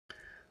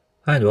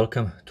Hi and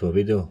welcome to a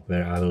video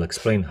where I will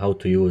explain how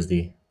to use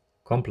the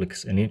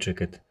complex and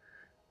intricate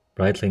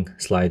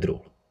Breitling slide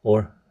rule,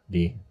 or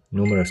the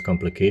numerous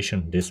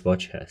complication this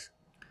watch has.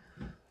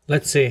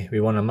 Let's say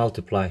we want to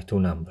multiply two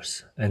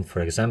numbers, and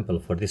for example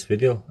for this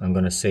video I'm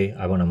going to say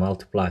I want to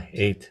multiply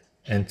 8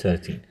 and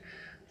 13.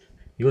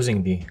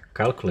 Using the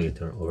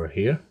calculator over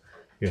here,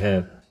 you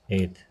have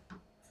 8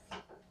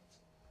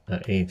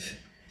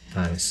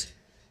 times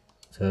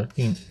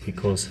 13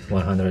 equals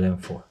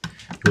 104.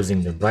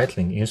 Using the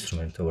Breitling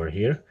instrument over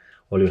here,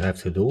 all you have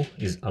to do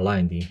is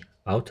align the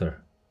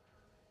outer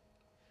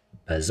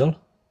bezel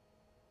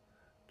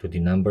to the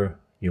number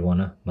you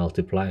want to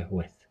multiply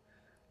with.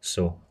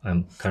 So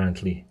I'm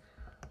currently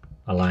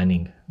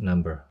aligning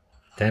number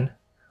 10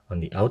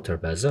 on the outer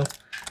bezel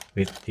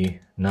with the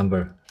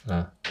number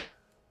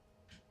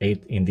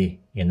 8 in the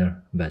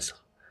inner bezel.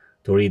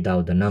 To read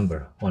out the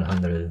number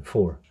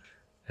 104,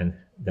 and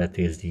that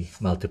is the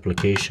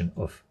multiplication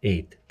of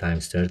 8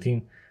 times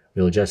 13,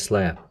 we'll just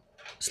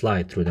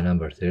slide through the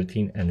number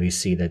 13 and we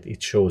see that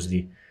it shows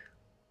the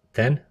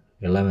 10,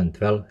 11,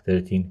 12,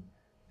 13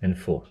 and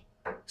 4.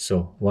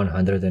 So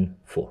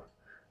 104.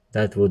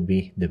 That would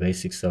be the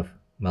basics of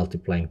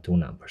multiplying two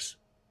numbers.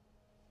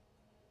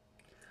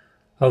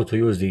 How to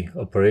use the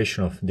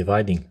operation of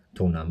dividing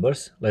two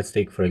numbers. Let's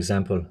take for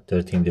example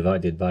 13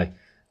 divided by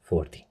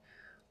 40.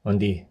 On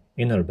the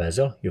inner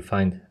bezel you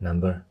find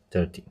number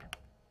 13.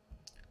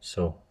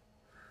 So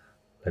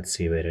let's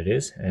see where it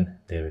is, and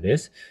there it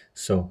is.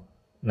 So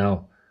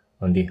now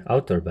on the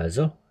outer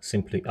bezel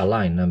simply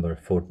align number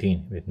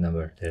 14 with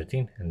number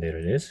 13, and there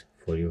it is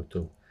for you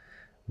to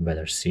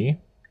better see.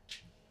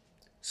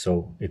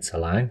 So it's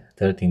aligned,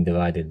 13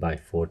 divided by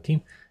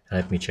 14.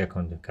 Let me check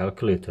on the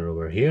calculator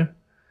over here.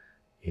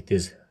 It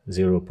is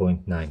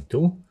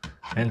 0.92,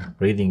 and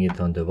reading it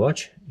on the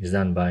watch is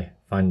done by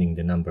finding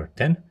the number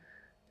 10,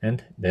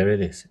 and there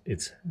it is.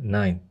 It's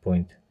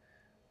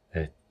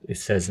it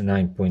says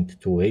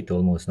 9.28,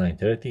 almost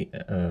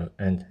 9.30,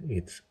 and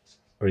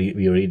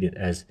we read it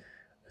as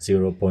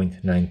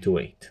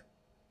 0.928.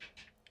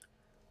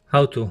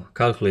 How to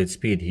calculate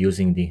speed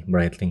using the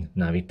Breitling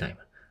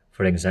Navitimer.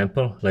 For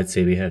example, let's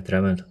say we have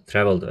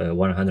traveled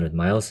 100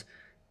 miles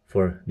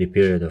for the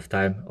period of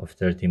time of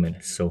 30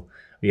 minutes. So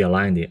we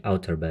align the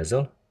outer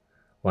bezel,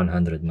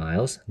 100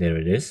 miles, there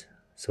it is,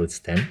 so it's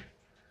 10,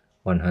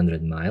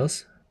 100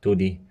 miles to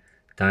the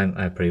time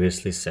I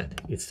previously said,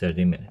 it's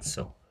 30 minutes.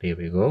 So here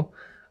we go,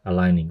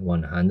 aligning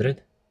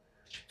 100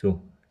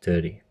 to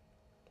 30.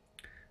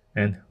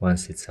 And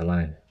once it's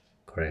aligned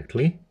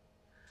correctly,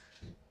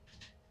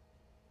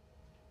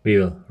 we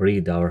will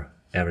read our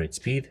average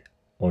speed,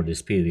 or the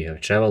speed we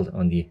have traveled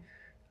on the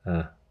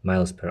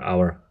miles per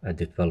hour at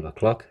the 12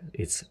 o'clock.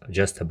 It's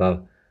just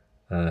above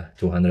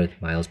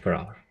 200 miles per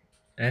hour.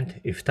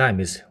 And if time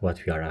is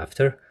what we are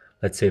after,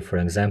 let's say for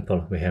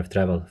example we have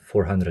traveled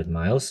 400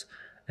 miles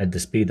at the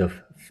speed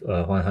of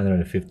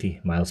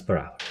 150 miles per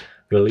hour.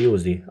 We'll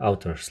use the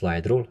outer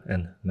slide rule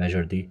and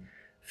measure the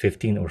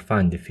 15, or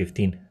find the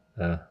 15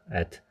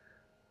 at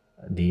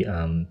the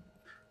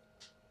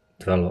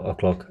 12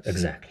 o'clock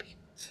exactly.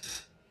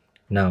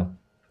 Now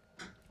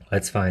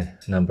let's find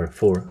number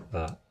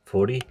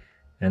 40,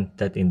 and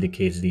that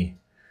indicates the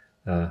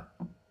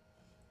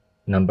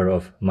number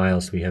of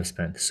miles we have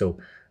spent. So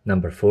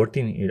number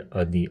 14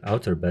 at the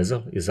outer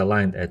bezel is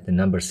aligned at the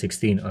number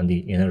 16 on the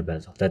inner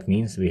bezel. That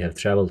means we have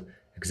traveled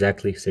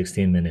exactly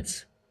 16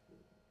 minutes.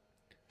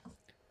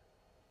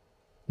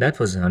 That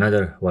was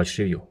another watch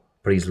review.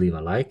 Please leave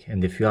a like,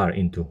 and if you are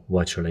into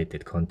watch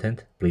related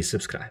content, please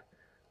subscribe.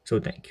 So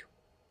thank you.